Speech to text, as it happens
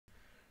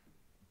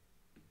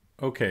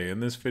Okay, in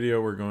this video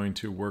we're going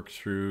to work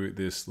through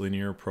this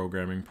linear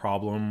programming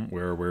problem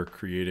where we're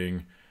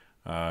creating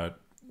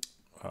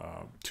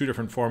two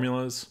different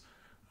formulas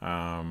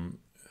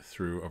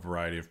through a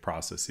variety of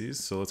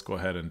processes. So let's go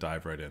ahead and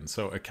dive right in.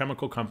 So a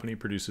chemical company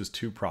produces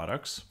two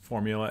products,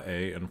 Formula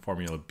A and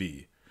Formula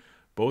B.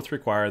 Both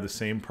require the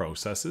same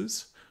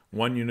processes.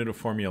 1 unit of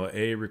Formula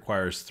A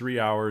requires 3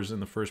 hours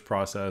in the first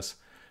process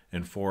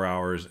and 4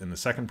 hours in the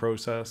second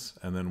process,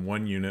 and then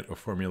 1 unit of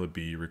Formula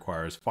B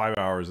requires 5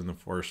 hours in the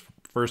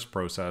first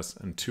process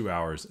and 2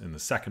 hours in the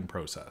second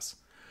process.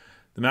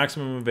 The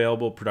maximum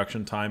available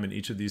production time in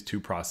each of these two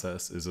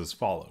processes is as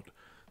followed.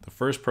 The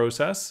first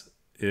process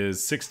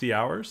is 60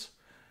 hours.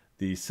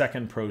 The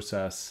second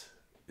process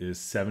is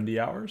 70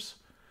 hours.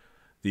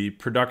 The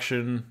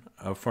production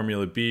of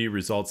Formula B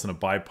results in a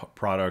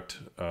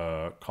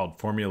byproduct called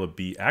Formula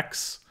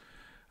BX.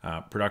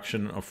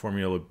 Production of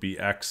Formula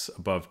BX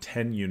above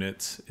 10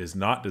 units is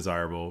not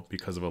desirable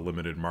because of a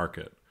limited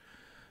market.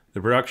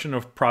 The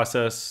production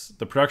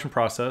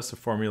process of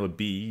Formula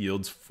B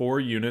yields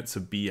 4 units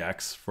of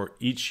BX for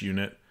each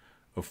unit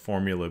of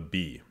Formula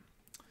B.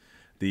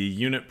 The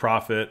unit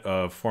profit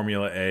of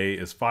Formula A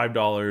is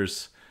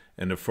 $5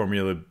 and of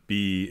Formula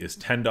B is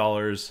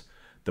 $10.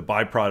 The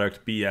byproduct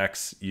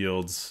BX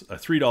yields a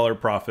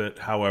 $3 profit.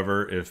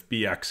 However, if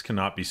BX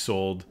cannot be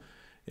sold,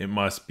 it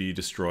must be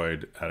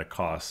destroyed at a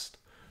cost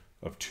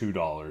of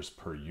 $2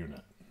 per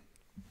unit.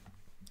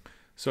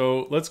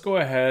 So let's go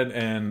ahead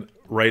and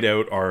write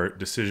out our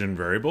decision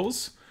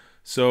variables.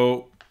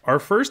 So our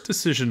first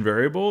decision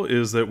variable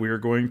is that we are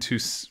going to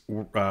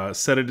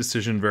set a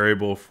decision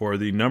variable for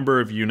the number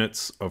of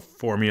units of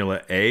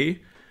Formula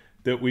A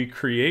that we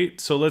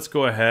create. So let's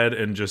go ahead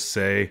and just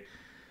say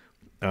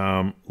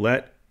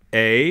let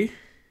A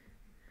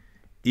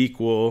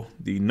equal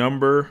the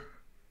number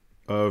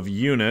of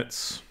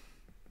units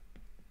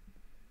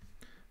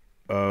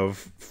of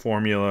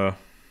Formula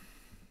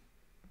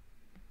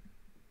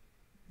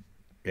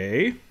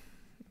A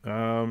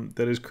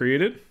that is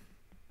created.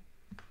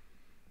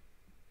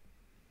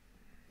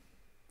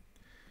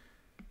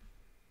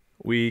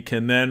 We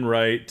can then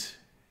write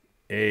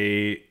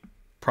a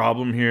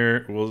problem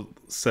here. We'll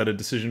set a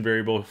decision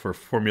variable for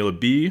Formula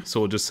B.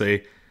 So we'll just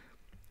say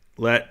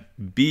let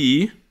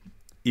B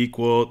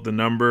equal the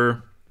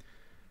number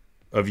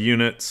of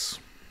units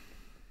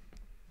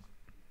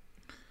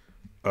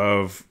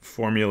of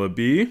Formula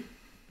B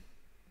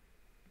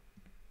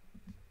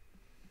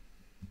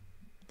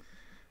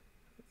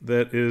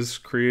that is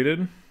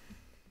created.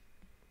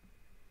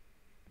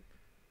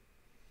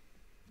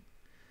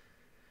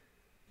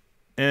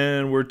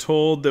 And we're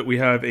told that we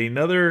have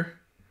another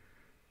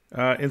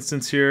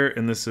instance here,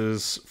 and this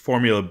is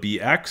Formula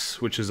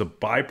BX, which is a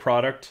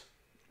byproduct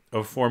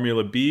of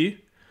Formula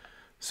B.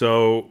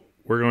 So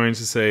we're going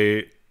to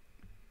say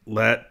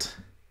let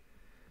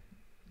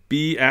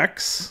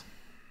BX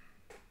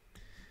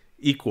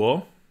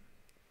equal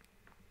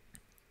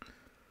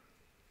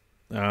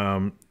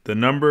the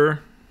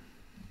number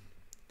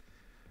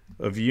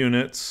of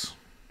units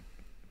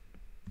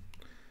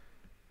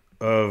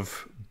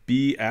of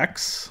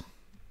BX.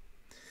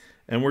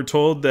 And we're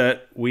told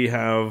that we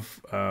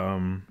have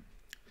an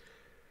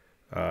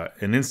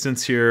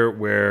instance here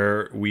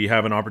where we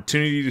have an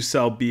opportunity to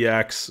sell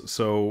BX.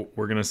 So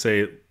we're going to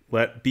say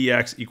let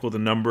BX equal the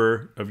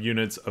number of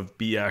units of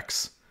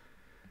BX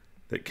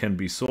that can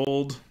be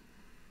sold.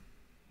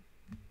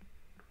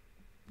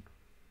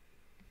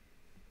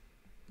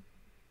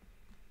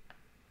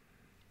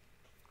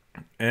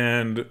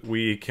 And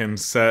we can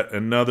set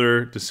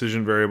another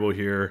decision variable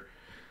here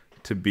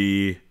to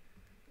be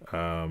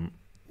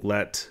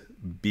let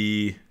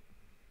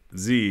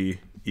BZ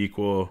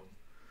equal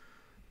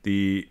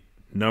the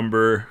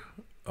number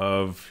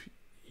of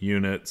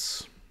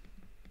units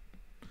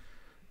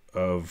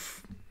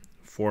of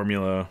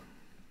Formula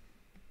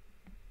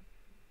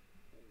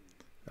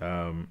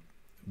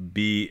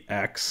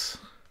BX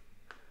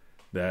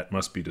that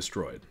must be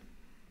destroyed.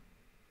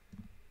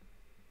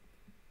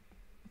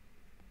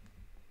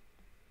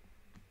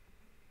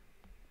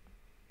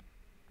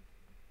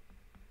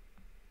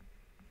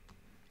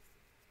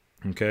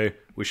 Okay,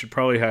 we should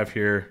probably have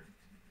here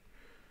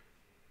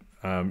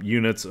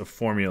units of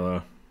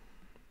Formula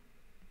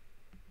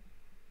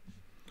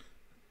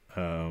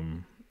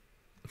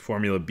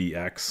Formula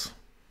BX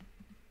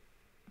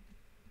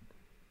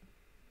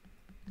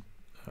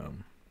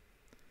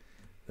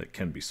that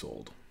can be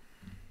sold.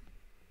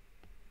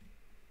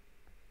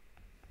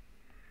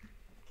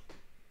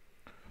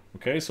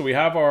 Okay, so we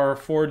have our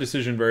 4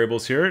 decision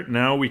variables here.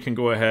 Now we can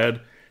go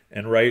ahead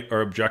and write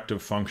our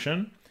objective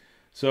function.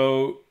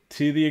 So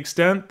to the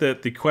extent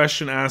that the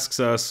question asks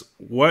us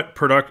what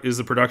product is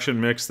the production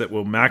mix that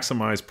will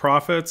maximize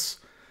profits,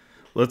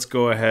 let's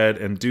go ahead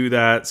and do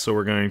that. So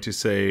we're going to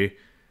say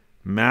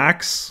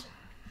max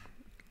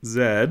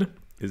Z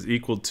is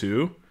equal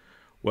to,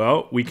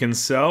 well, we can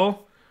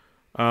sell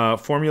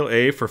Formula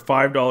A for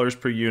 $5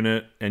 per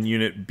unit and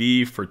unit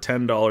B for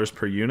 $10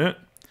 per unit.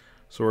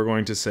 So we're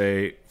going to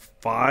say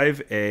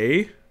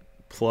 5A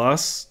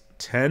plus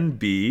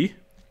 10B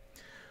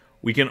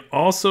We can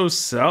also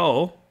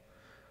sell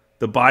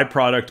the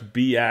byproduct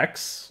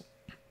BX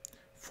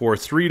for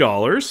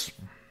 $3.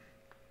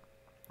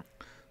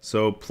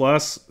 So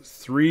plus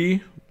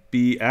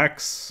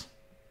 3BX.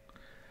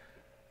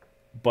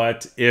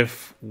 But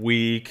if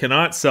we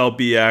cannot sell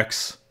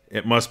BX,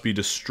 it must be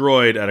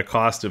destroyed at a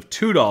cost of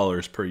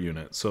 $2 per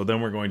unit. So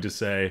then we're going to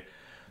say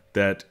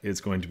that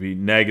it's going to be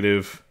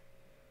negative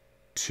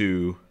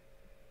 2BZ.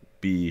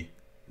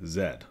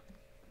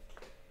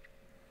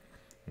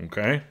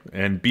 Okay,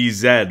 and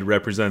BZ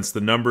represents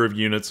the number of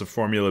units of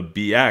formula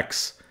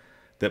BX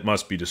that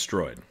must be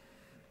destroyed.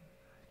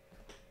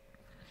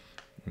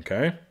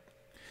 Okay,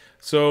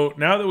 so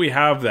now that we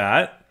have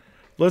that,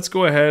 let's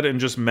go ahead and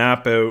just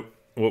map out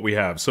what we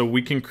have. So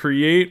we can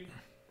create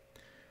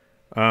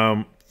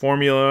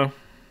formula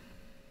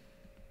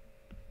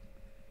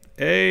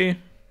A,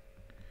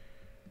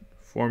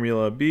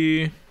 formula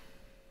B,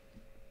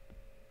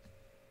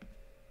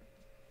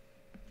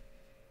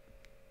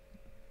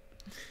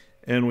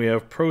 and we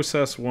have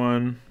process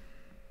 1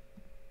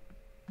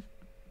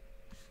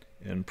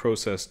 and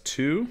process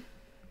 2.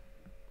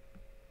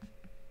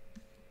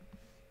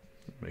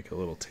 Make a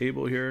little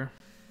table here.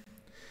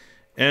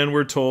 And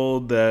we're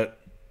told that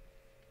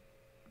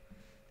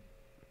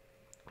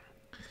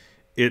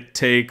it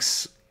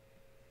takes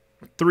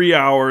 3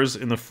 hours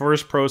in the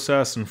first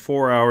process and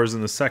 4 hours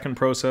in the second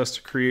process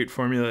to create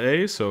formula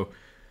A. So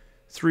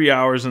 3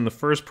 hours in the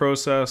first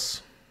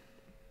process,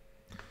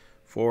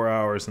 4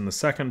 hours in the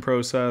second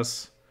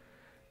process.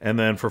 And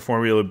then for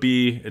formula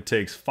B, it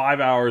takes 5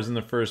 hours in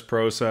the first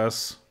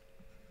process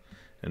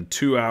and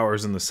 2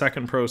 hours in the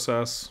second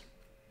process.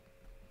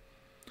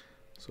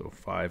 So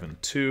 5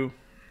 and 2.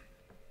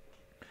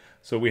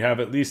 So we have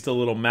at least a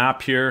little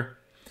map here.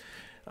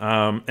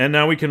 And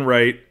now we can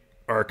write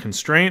our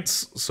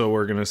constraints. So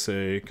we're going to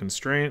say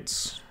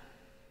constraints.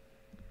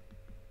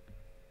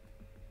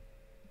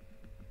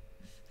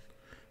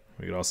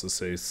 We could also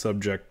say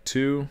subject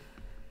to.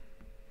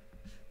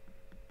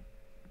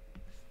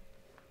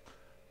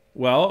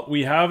 Well,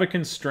 we have a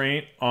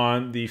constraint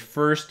on the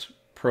first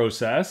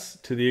process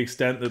to the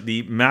extent that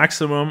the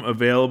maximum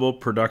available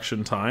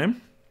production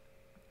time.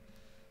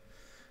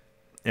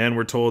 And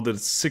we're told that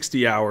it's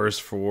 60 hours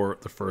for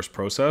the first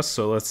process.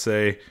 So let's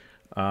say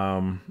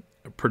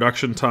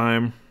production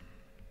time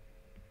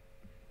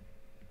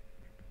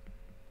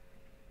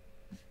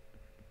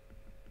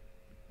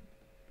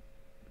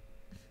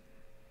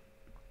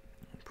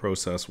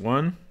process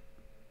 1.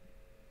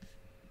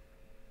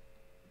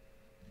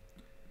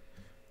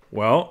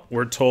 Well,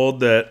 we're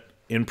told that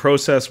in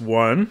process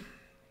 1,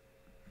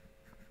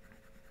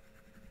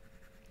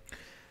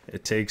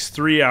 it takes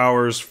 3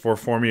 hours for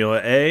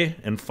formula A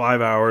and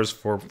 5 hours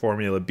for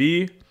formula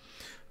B.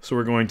 So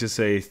we're going to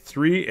say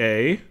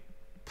 3A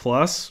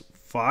plus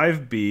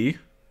 5B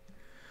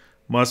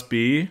must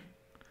be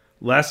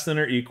less than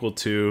or equal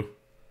to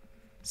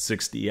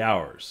 60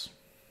 hours.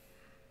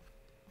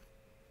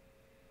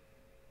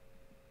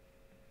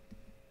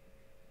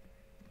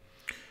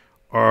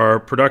 Our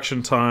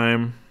production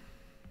time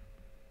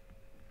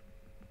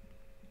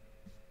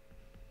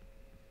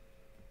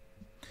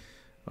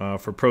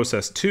for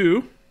process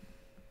 2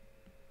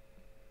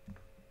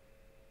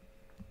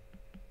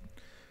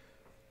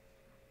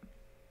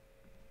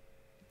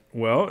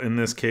 well, in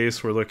this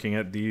case, we're looking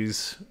at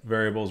these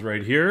variables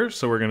right here.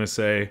 So we're going to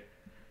say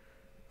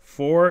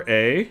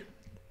 4A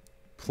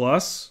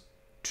plus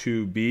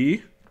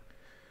 2B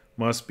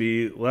must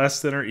be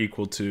less than or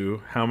equal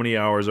to, how many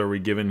hours are we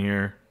given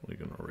here? We're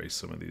going to erase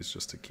some of these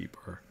just to keep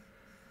our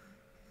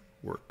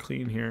work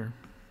clean here.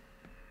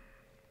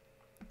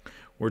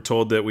 We're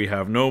told that we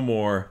have no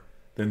more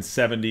than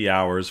 70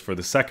 hours for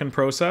the second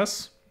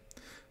process.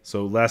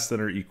 So less than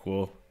or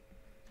equal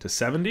to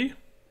 70.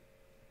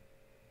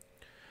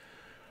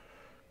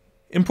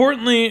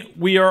 Importantly,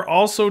 we are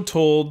also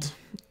told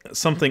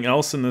something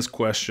else in this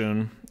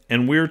question,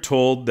 and we're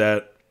told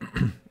that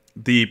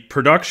the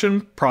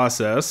production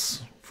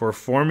process for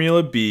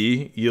formula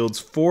B yields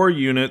 4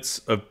 units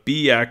of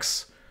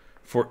BX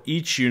for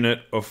each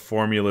unit of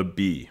formula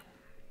B.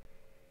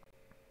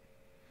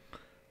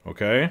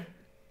 Okay?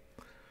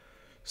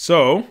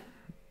 So,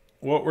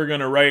 what we're going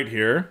to write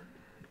here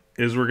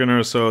is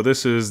so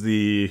this is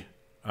the,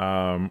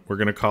 we're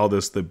going to call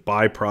this the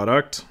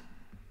byproduct.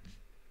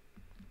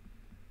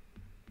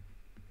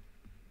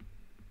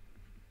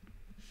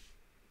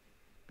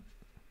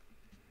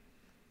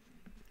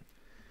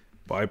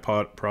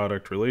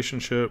 Byproduct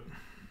relationship.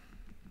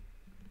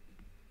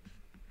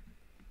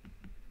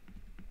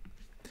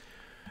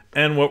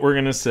 And what we're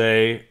going to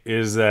say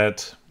is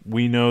that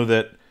we know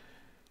that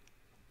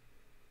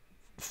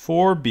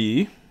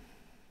 4B,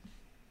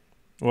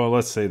 well,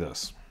 let's say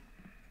this.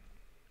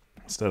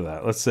 Instead of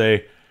that, let's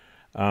say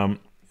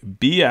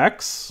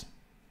BX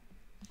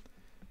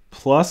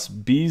plus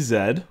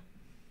BZ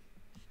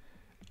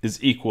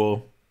is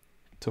equal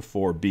to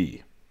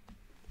 4B.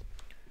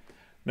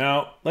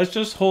 Now, let's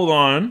just hold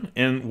on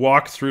and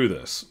walk through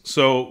this.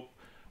 So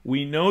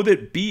we know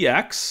that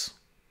BX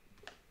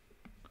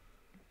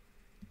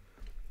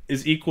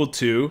is equal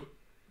to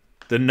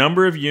the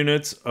number of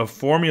units of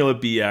formula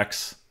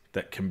BX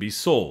that can be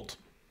sold.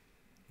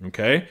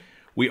 Okay?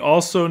 We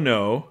also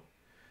know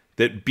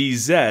that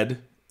BZ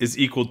is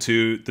equal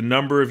to the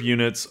number of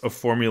units of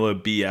formula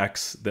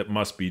BX that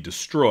must be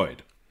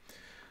destroyed.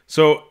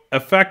 So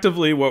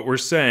effectively what we're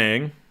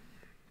saying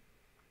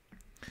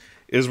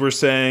is we're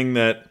saying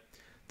that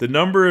the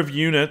number of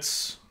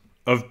units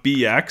of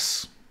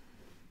BX,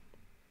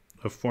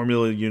 of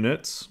formula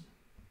units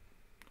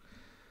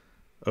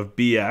of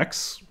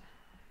BX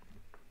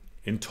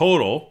in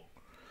total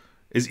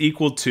is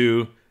equal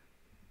to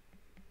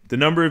the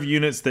number of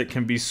units that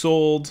can be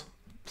sold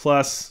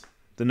plus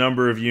the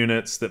number of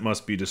units that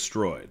must be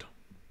destroyed.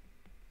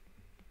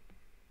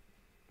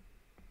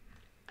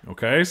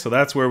 Okay, so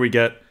that's where we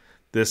get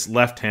this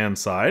left-hand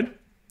side.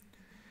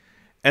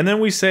 And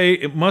then we say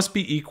it must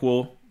be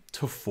equal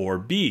to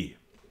 4b.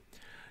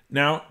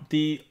 Now,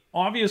 the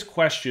obvious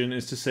question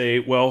is to say,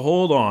 well,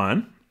 hold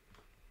on.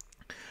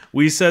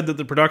 We said that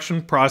the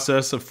production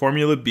process of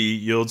formula B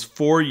yields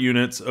 4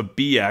 units of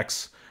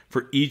BX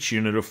for each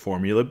unit of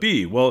formula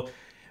B. Well,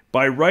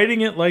 by writing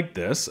it like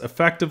this,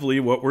 effectively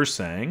what we're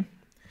saying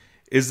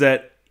is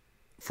that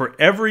for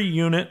every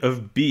unit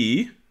of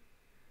B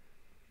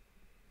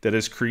that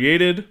is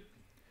created,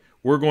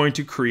 we're going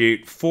to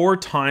create 4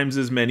 times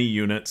as many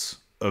units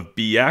of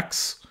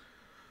BX.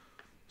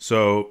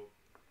 So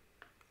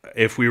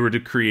if we were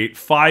to create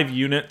 5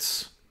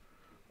 units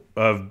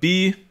of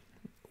B,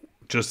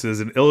 just as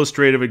an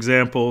illustrative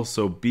example,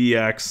 so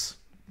BX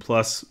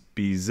plus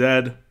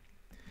BZ,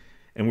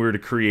 and we were to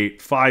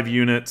create 5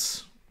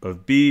 units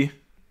of B,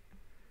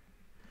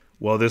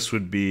 well, this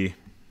would be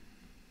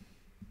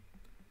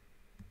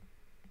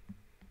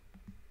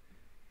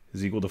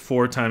is equal to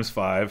 4 times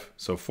 5.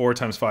 So 4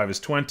 times 5 is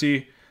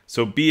 20.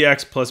 So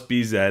BX plus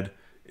BZ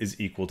is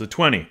equal to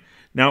 20.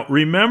 Now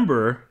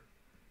remember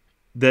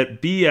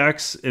that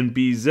BX and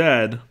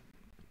BZ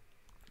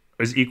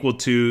is equal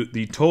to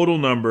the total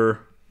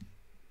number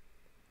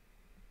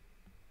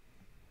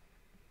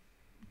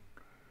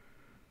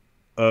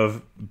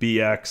of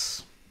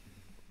BX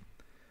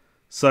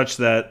such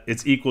that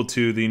it's equal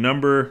to the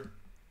number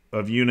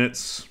of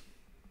units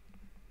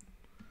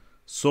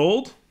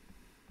sold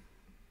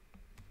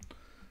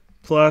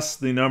plus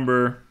the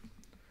number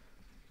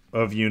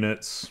of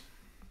units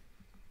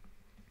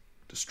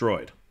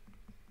destroyed.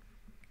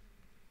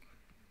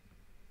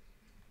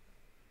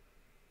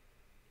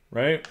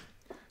 Right?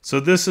 So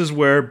this is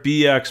where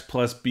BX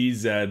plus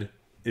BZ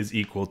is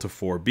equal to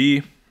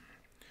 4B.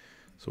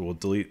 So we'll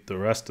delete the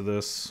rest of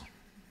this.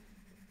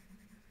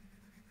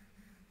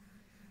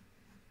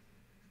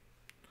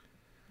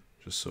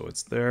 Just so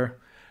it's there.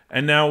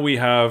 And now we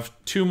have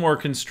 2 more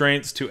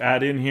constraints to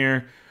add in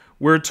here.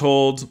 We're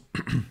told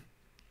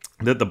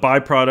that the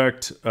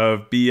byproduct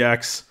of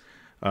BX,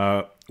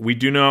 we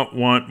do not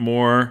want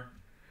more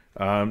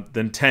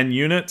than 10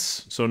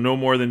 units. So no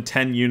more than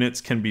 10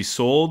 units can be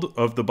sold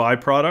of the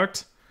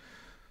byproduct.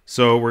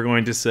 So we're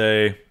going to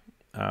say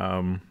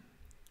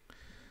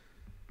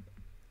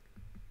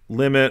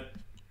limit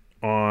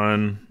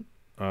on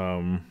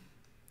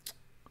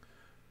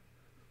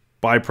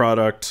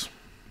byproduct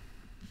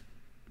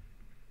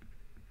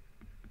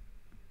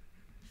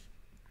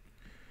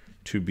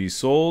to be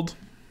sold.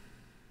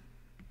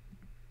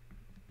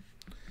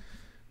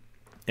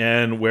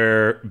 And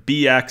where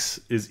BX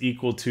is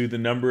equal to the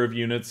number of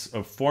units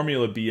of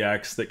formula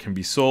BX that can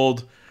be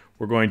sold,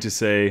 we're going to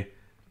say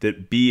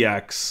that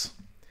BX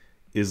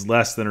is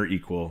less than or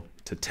equal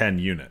to 10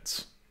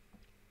 units.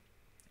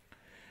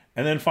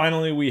 And then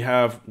finally, we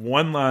have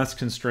one last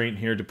constraint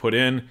here to put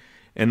in,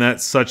 and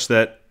that's such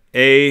that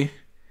A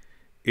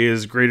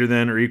is greater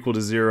than or equal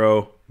to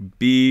 0,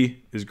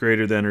 B is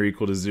greater than or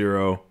equal to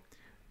 0,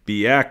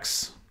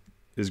 BX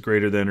is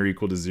greater than or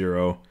equal to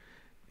 0,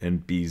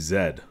 and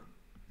BZ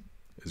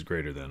is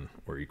greater than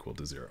or equal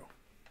to 0.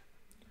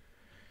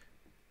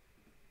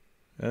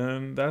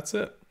 And that's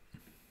it.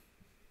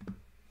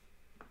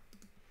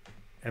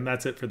 And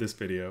that's it for this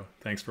video.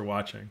 Thanks for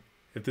watching.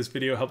 If this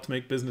video helped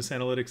make business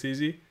analytics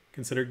easy,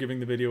 consider giving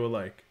the video a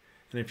like.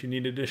 And if you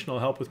need additional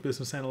help with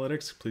business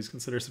analytics, please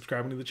consider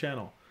subscribing to the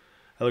channel.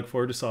 I look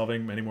forward to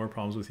solving many more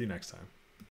problems with you next time.